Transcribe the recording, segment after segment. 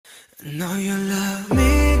Know you love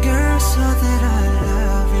me, girl, so that I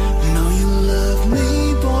love you. Know you love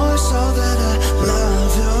me, boy, so that I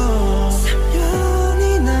love you.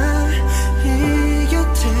 3년이나 이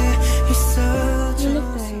곁에 있어줘. You look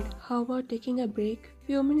tired. How about taking a break?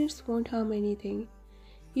 Few minutes won't harm anything.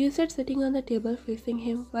 You sat sitting on the table facing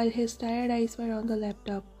him while his tired eyes were on the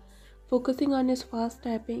laptop. Focusing on his fast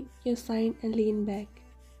typing, you signed and leaned back.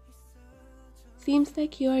 Seems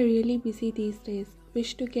like you are really busy these days.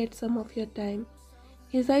 Wish to get some of your time.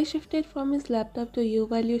 His eyes shifted from his laptop to you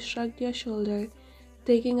while you shrugged your shoulder.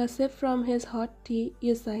 Taking a sip from his hot tea,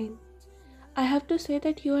 you signed. I have to say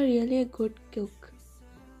that you are really a good cook.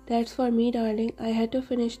 That's for me, darling. I had to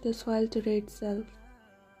finish this file today itself.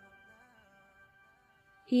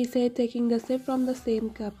 He said, taking the sip from the same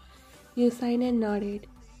cup. You signed and nodded.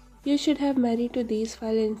 You should have married to these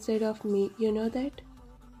files instead of me, you know that?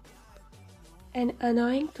 An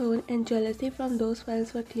annoying tone and jealousy from those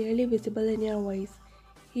files were clearly visible in your voice.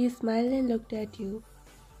 He smiled and looked at you.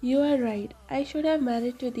 You are right. I should have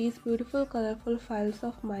married to these beautiful, colorful files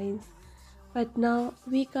of mine. But now,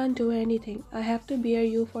 we can't do anything. I have to bear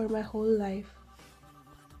you for my whole life.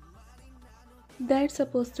 That's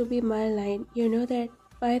supposed to be my line, you know that?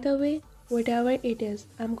 By the way, whatever it is,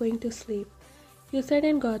 I'm going to sleep. You said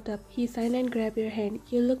and got up. He signed and grabbed your hand.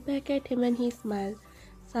 You looked back at him and he smiled,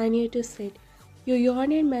 signed you to sit. You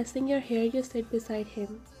yawned and messing your hair, you sit beside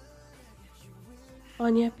him.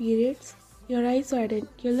 On your periods? Your eyes widened.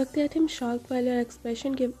 You looked at him shocked while your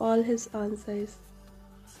expression gave all his answers.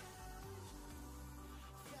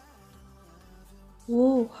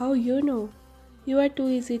 Whoa, how you know? You are too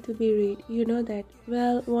easy to be read, you know that.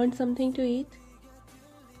 Well, want something to eat?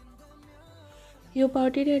 You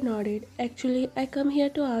pouted and nodded. Actually, I come here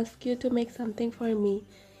to ask you to make something for me.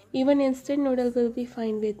 Even instant noodle will be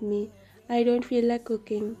fine with me. I don't feel like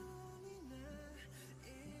cooking.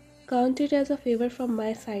 Count it as a favor from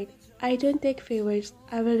my side. I don't take favors.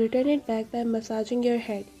 I will return it back by massaging your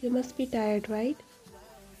head. You must be tired, right?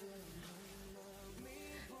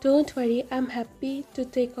 Don't worry, I'm happy to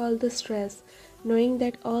take all the stress. Knowing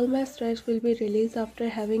that all my stress will be released after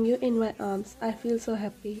having you in my arms, I feel so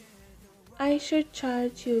happy. I should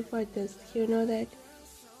charge you for this, you know that.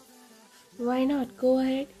 Why not? Go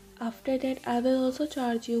ahead. After that, I will also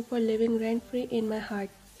charge you for living rent-free in my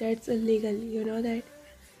heart. That's illegal, you know that.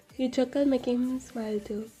 You chuckled, making him smile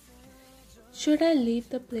too. Should I leave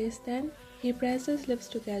the place then? He pressed his lips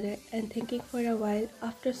together and thinking for a while,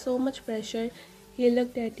 after so much pressure, he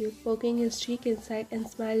looked at you, poking his cheek inside and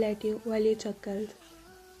smiled at you while you chuckled.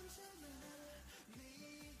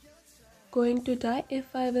 Going to die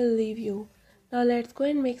if I will leave you. Now let's go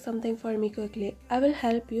and make something for me quickly. I will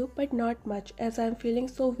help you, but not much, as I am feeling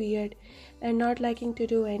so weird and not liking to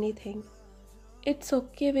do anything. It's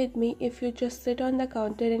okay with me if you just sit on the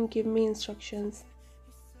counter and give me instructions.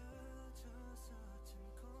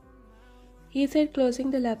 He said,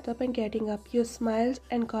 closing the laptop and getting up. You smiled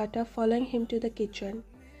and got up, following him to the kitchen.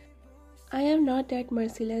 I am not that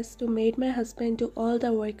merciless to make my husband do all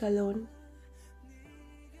the work alone.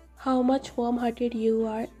 How much warm-hearted you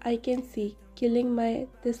are, I can see, killing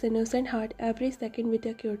this innocent heart every second with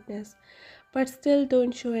your cuteness, but still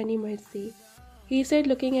don't show any mercy. He said,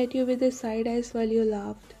 looking at you with his side eyes while you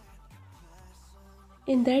laughed.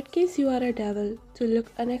 In that case, you are a devil, to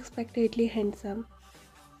look unexpectedly handsome.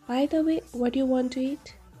 By the way, what do you want to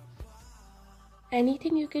eat?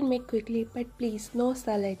 Anything you can make quickly, but please, no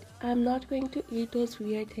salad. I am not going to eat those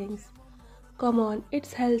weird things. Come on,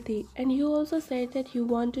 it's healthy, and you also said that you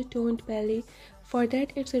want a toned belly. For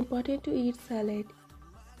that, it's important to eat salad.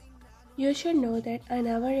 You should know that I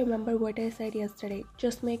never remember what I said yesterday.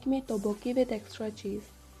 Just make me tteokbokki with extra cheese.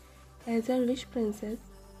 As your wish, princess.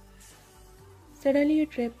 Suddenly you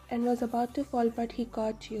tripped and was about to fall, but he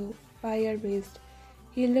caught you by your waist.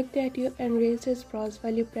 He looked at you and raised his brows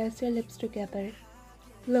while you pressed your lips together.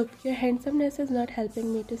 Look, your handsomeness is not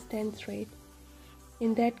helping me to stand straight.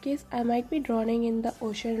 In that case, I might be drowning in the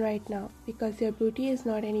ocean right now, because your beauty is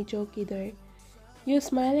not any joke either. You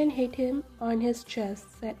smile and hit him on his chest,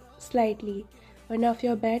 slightly. One of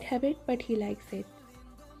your bad habits, but he likes it.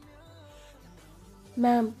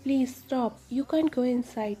 Ma'am, please stop. You can't go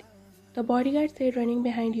inside. The bodyguard said, running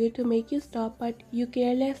behind you to make you stop, but you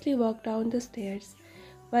carelessly walked down the stairs,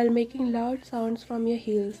 while making loud sounds from your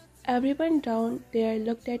heels. Everyone down there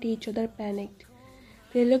looked at each other, panicked.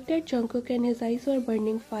 They looked at Jungkook and his eyes were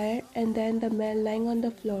burning fire, and then the man lying on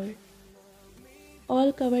the floor,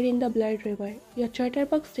 all covered in the blood river. Your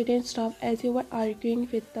chatterbox didn't stop as you were arguing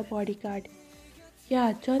with the bodyguard.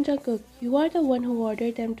 Yeah, Jungkook, you are the one who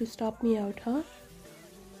ordered them to stop me out, huh?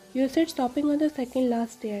 You said stopping on the second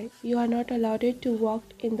last stair. You are not allowed to walk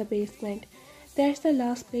in the basement. That's the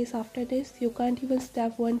last place after this. You can't even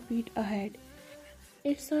step 1 feet ahead.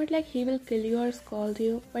 It's not like he will kill you or scold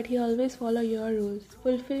you, but he always follow your rules,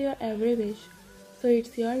 fulfill your every wish. So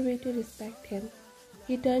it's your way to respect him.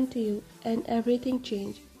 He turned to you and everything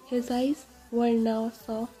changed. His eyes were now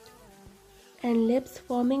soft and lips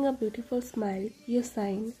forming a beautiful smile. You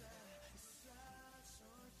signed.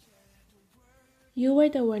 You were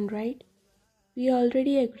the one, right? We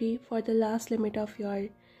already agreed for the last limit of your,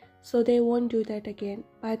 so they won't do that again.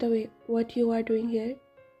 By the way, what you are doing here?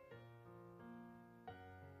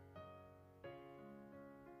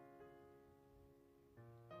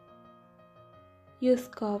 You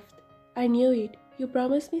scoffed. I knew it. You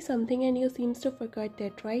promised me something and you seems to forget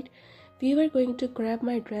that, right? We were going to grab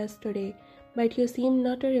my dress today, but you seem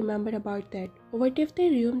not to remember about that. What if they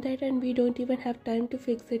ruin that and we don't even have time to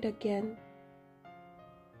fix it again?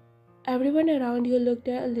 Everyone around you looked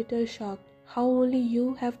a little shocked. How only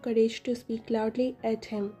you have courage to speak loudly at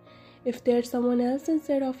him. If there's someone else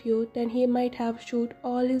instead of you, then he might have shoot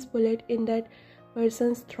all his bullet in that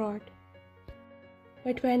person's throat.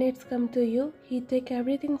 But when it's come to you, he take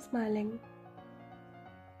everything smiling.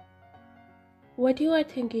 What you are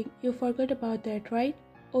thinking? You forgot about that, right?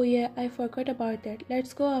 Oh yeah, I forgot about that.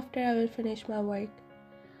 Let's go after I will finish my work.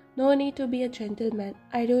 No need to be a gentleman.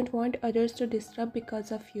 I don't want others to disturb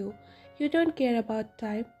because of you. You don't care about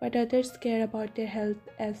time, but others care about their health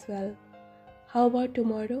as well. How about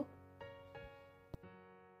tomorrow?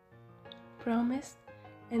 Promise?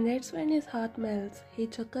 And that's when his heart melts. He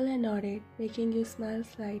chuckled and nodded, making you smile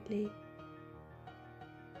slightly.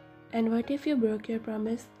 And what if you broke your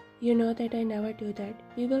promise? You know that I never do that.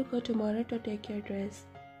 We will go tomorrow to take your dress.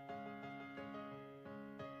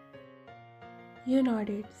 You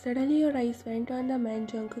nodded. Suddenly your eyes went on the man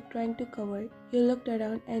Jungkook trying to cover. You looked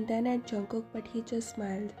around and then at Jungkook, but he just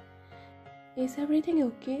smiled. Is everything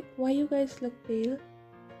okay? Why you guys look pale?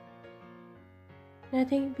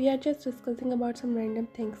 Nothing, we are just discussing about some random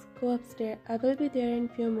things. Go upstairs, I will be there in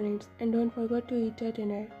few minutes and don't forget to eat your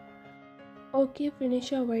dinner. Okay,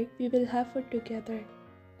 finish your work, we will have food together.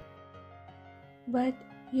 But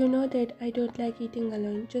you know that I don't like eating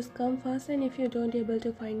alone. Just come fast and if you don't able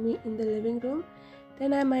to find me in the living room,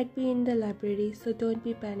 then I might be in the library, so don't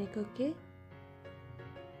be panic, okay?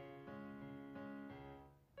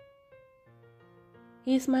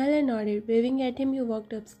 He smiled and nodded. Waving at him, you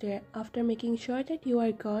walked upstairs. After making sure that you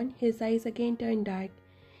are gone, his eyes again turned dark.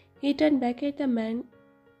 He turned back at the man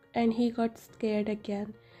and he got scared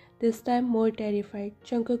again, this time more terrified.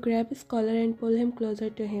 Jungkook grabbed his collar and pulled him closer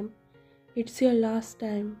to him. It's your last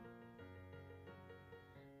time.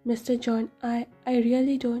 Mr. John, I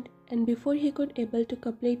really don't. And before he could able to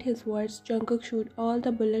complete his words, Jungkook shot all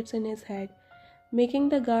the bullets in his head, making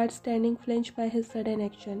the guard standing flinch by his sudden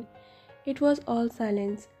action. It was all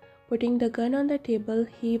silence. Putting the gun on the table,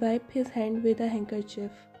 he wiped his hand with a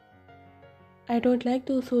handkerchief. I don't like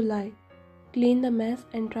those who lie. Clean the mess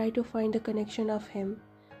and try to find the connection of him.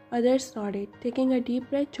 Others nodded. Taking a deep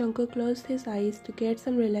breath, Jungkook closed his eyes to get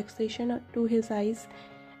some relaxation to his eyes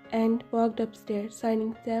and walked upstairs,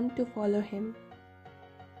 signing them to follow him.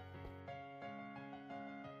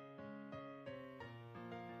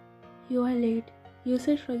 You are late, you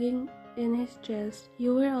said, shrugging in his chest.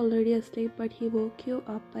 You were already asleep, but he woke you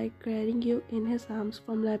up by carrying you in his arms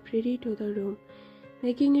from library to the room.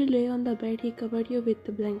 Making you lay on the bed, he covered you with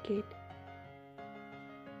the blanket.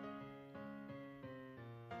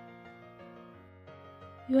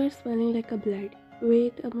 You are smelling like a blood.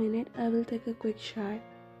 Wait a minute, I will take a quick shower.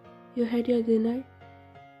 You had your dinner?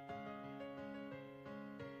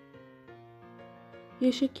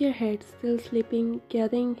 You shook your head, still sleeping,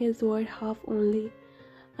 gathering his word half only.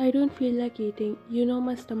 I don't feel like eating. You know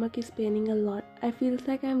my stomach is paining a lot. I feel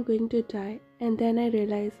like I'm going to die. And then I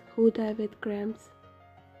realize who died with cramps.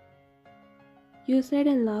 You said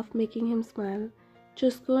and laughed, making him smile.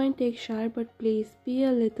 Just go and take shower, but please be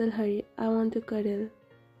a little hurry. I want to cuddle.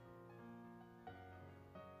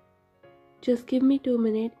 Just give me 2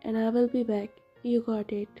 minutes and I will be back. You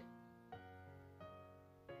got it.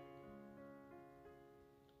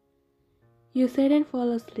 You said and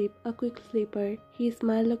fall asleep, a quick sleeper. He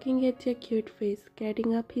smiled, looking at your cute face.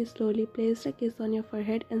 Getting up, he slowly placed a kiss on your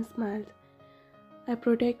forehead and smiled. I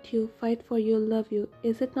protect you, fight for you, love you.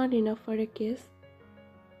 Is it not enough for a kiss?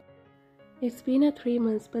 It's been 3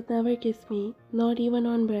 months, but never kissed me, not even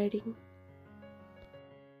on wedding.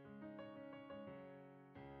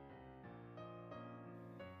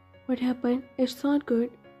 What happened? It's not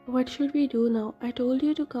good. What should we do now? I told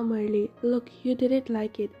you to come early. Look, you didn't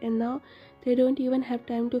like it, and now they don't even have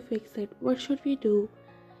time to fix it. What should we do?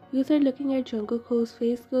 You said, looking at Jungkook, whose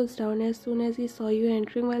face goes down as soon as he saw you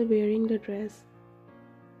entering while wearing the dress.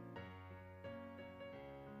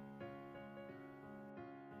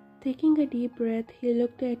 Taking a deep breath, he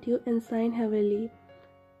looked at you and sighed heavily.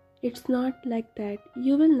 It's not like that.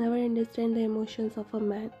 You will never understand the emotions of a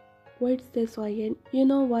man. What's this, Ryan? You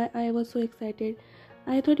know why I was so excited?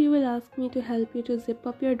 I thought you will ask me to help you to zip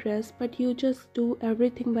up your dress, but you just do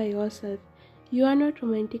everything by yourself. You are not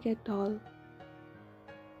romantic at all.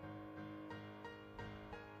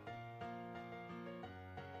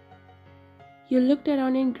 You looked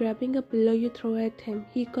around and grabbing a pillow you threw at him.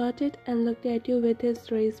 He caught it and looked at you with his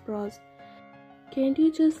raised brows. Can't you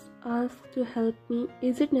just ask to help me?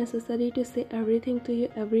 Is it necessary to say everything to you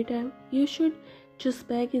every time? You should just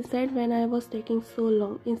beg inside when I was taking so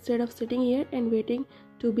long, instead of sitting here and waiting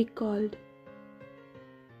to be called.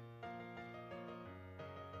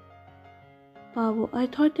 Pavo, I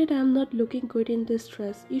thought that I am not looking good in this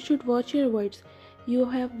dress. You should watch your words. You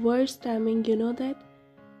have worse timing, you know that?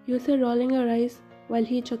 You say, rolling her eyes while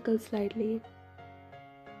he chuckled slightly.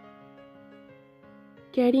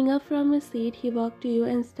 Getting up from his seat, he walked to you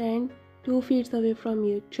and stand 2 feet away from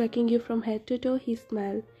you. Checking you from head to toe, he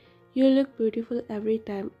smiled. You look beautiful every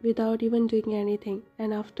time, without even doing anything.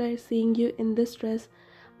 And after seeing you in this dress,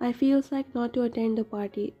 I feels like not to attend the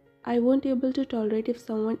party. I won't be able to tolerate if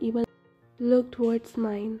someone even looked towards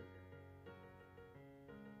mine.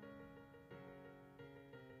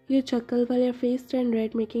 You chuckled while your face turned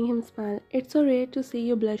red, making him smile. It's so rare to see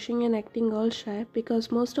you blushing and acting all shy,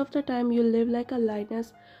 because most of the time you live like a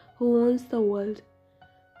lioness who owns the world.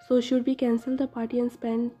 So should we cancel the party and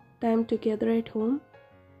spend time together at home?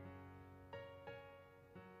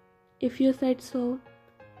 If you said so.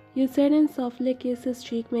 You said and softly kissed his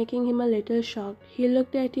cheek, making him a little shocked. He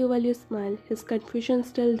looked at you while you smiled, his confusion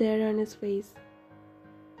still there on his face.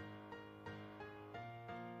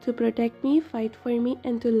 To protect me, fight for me,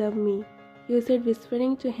 and to love me, you said,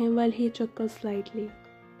 whispering to him while he chuckled slightly.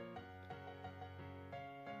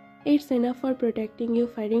 It's enough for protecting you,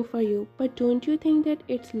 fighting for you, but don't you think that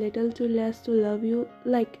it's little too less to love you?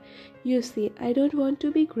 Like, you see, I don't want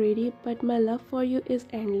to be greedy, but my love for you is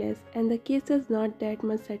endless, and the kiss is not that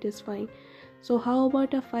much satisfying. So how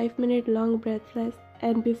about a 5-minute long breathless?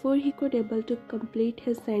 And before he could able to complete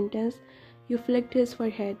his sentence, you flicked his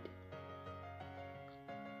forehead.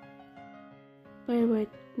 Pervert,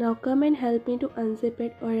 now come and help me to unzip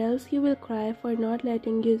it, or else you will cry for not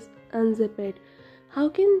letting you unzip it. How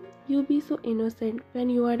can you be so innocent when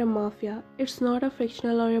you are a mafia? It's not a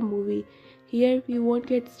fictional or a movie. Here we won't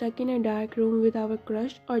get stuck in a dark room with our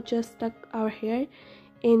crush or just stuck our hair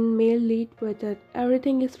in male lead button.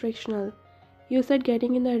 Everything is frictional. You said,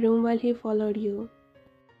 getting in the room while he followed you.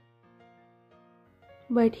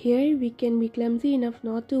 But here we can be clumsy enough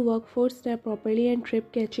not to walk 4 steps properly and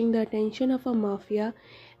trip, catching the attention of a mafia,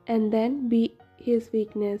 and then be his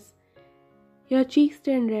weakness. Your cheeks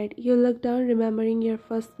turned red. You looked down, remembering your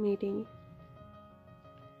first meeting.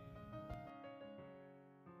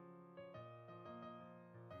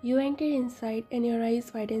 You entered inside and your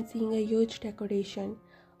eyes widened, seeing a huge decoration.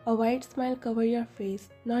 A wide smile covered your face,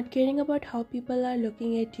 not caring about how people are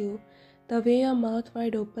looking at you, the way your mouth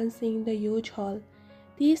wide open seeing the huge hall.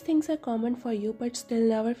 These things are common for you but still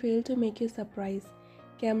never fail to make you surprised.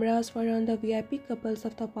 Cameras were on the VIP couples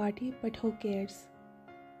of the party, but who cares?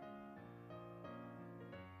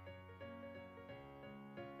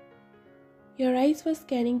 Your eyes were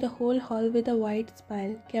scanning the whole hall with a wide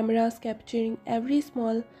smile, cameras capturing every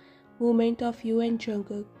small movement of you and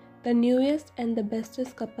Jungkook, the newest and the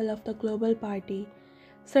bestest couple of the global party.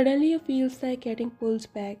 Suddenly you feel like getting pulled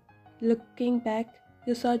back. Looking back,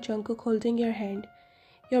 you saw Jungkook holding your hand,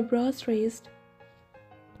 your brows raised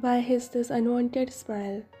by this unwanted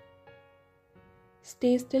smile.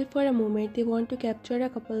 Stay still for a moment, they want to capture a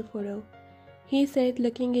couple photo, he said,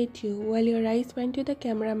 looking at you while your eyes went to the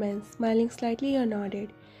cameraman. Smiling slightly, you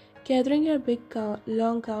nodded. Gathering your big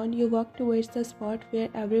long gown, you walked towards the spot where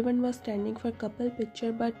everyone was standing for couple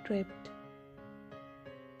picture but tripped.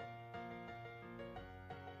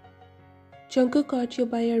 Jungkook caught you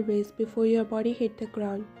by your waist before your body hit the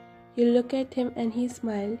ground. You look at him and he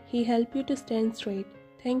smiled. He helped you to stand straight.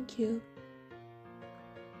 Thank you.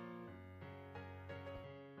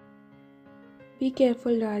 Be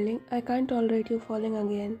careful, darling. I can't tolerate you falling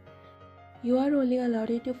again. You are only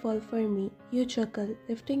allowed to fall for me. You chuckled.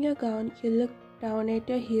 Lifting your gown, you looked down at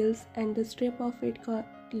your heels and the strip of it got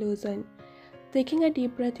loosened. Taking a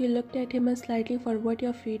deep breath, you looked at him and slightly forward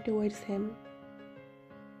your feet towards him.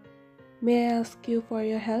 May I ask you for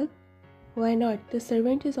your help? Why not? The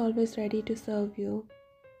servant is always ready to serve you.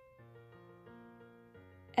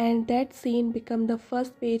 And that scene became the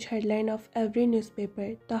first page headline of every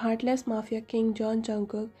newspaper. The heartless mafia king John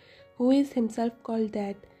Jungkook, who is himself called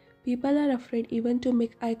that. People are afraid even to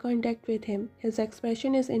make eye contact with him. His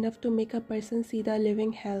expression is enough to make a person see the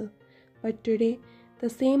living hell. But today, the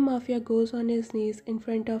same mafia goes on his knees in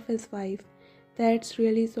front of his wife. That's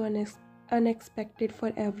really so unexpected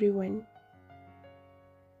for everyone.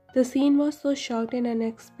 The scene was so shocked and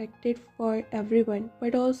unexpected for everyone,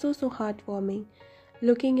 but also so heartwarming.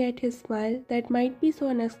 Looking at his smile, that might be so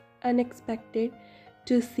unexpected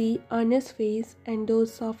to see on his face, and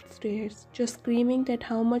those soft stares, just screaming that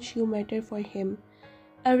how much you matter for him.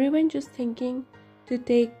 Everyone just thinking to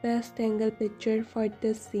take best angle picture for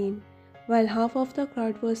this scene, while half of the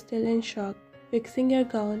crowd was still in shock. Fixing your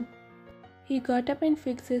gown, he got up and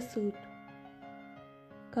fixed his suit.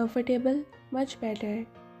 Comfortable? Much better.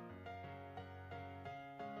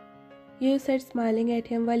 You said, smiling at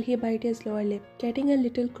him while he bit his lower lip. Getting a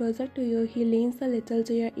little closer to you, he leans a little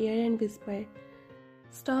to your ear and whispers,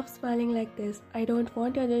 "Stop smiling like this. I don't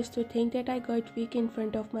want others to think that I got weak in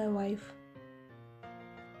front of my wife."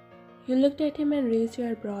 You looked at him and raised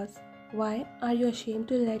your brows. Why? Are you ashamed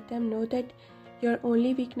to let them know that your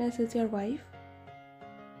only weakness is your wife?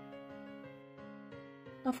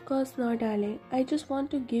 Of course not, darling. I just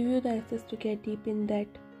want to give you the access to get deep in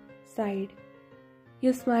that side.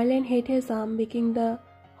 You smiled and hit his arm, making the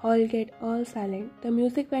hall get all silent. The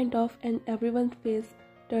music went off and everyone's face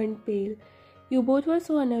turned pale. You both were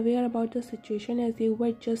so unaware about the situation as you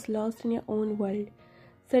were just lost in your own world.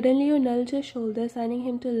 Suddenly you nudged his shoulder, signing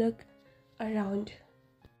him to look around.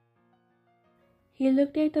 He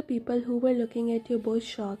looked at the people who were looking at you, both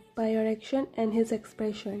shocked by your action and his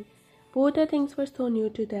expression. Both the things were so new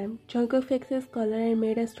to them. Jungkook fixed his collar and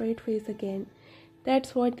made a straight face again.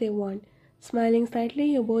 That's what they want. Smiling slightly,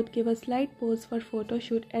 you both gave a slight pose for photo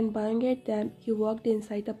shoot, and bowing at them, you walked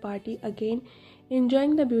inside the party again,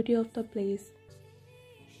 enjoying the beauty of the place.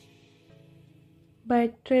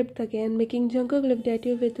 But tripped again, making Jungkook look at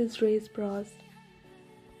you with his raised brows.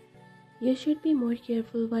 You should be more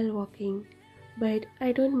careful while walking, but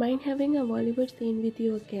I don't mind having a Bollywood scene with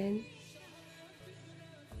you again.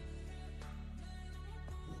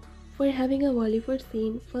 For having a Bollywood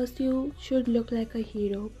scene, first you should look like a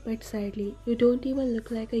hero, but sadly, you don't even look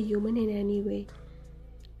like a human in any way.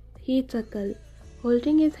 He chuckled,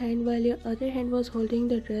 holding his hand while your other hand was holding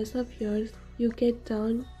the dress of yours. You get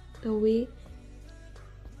down the way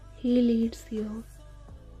he leads you.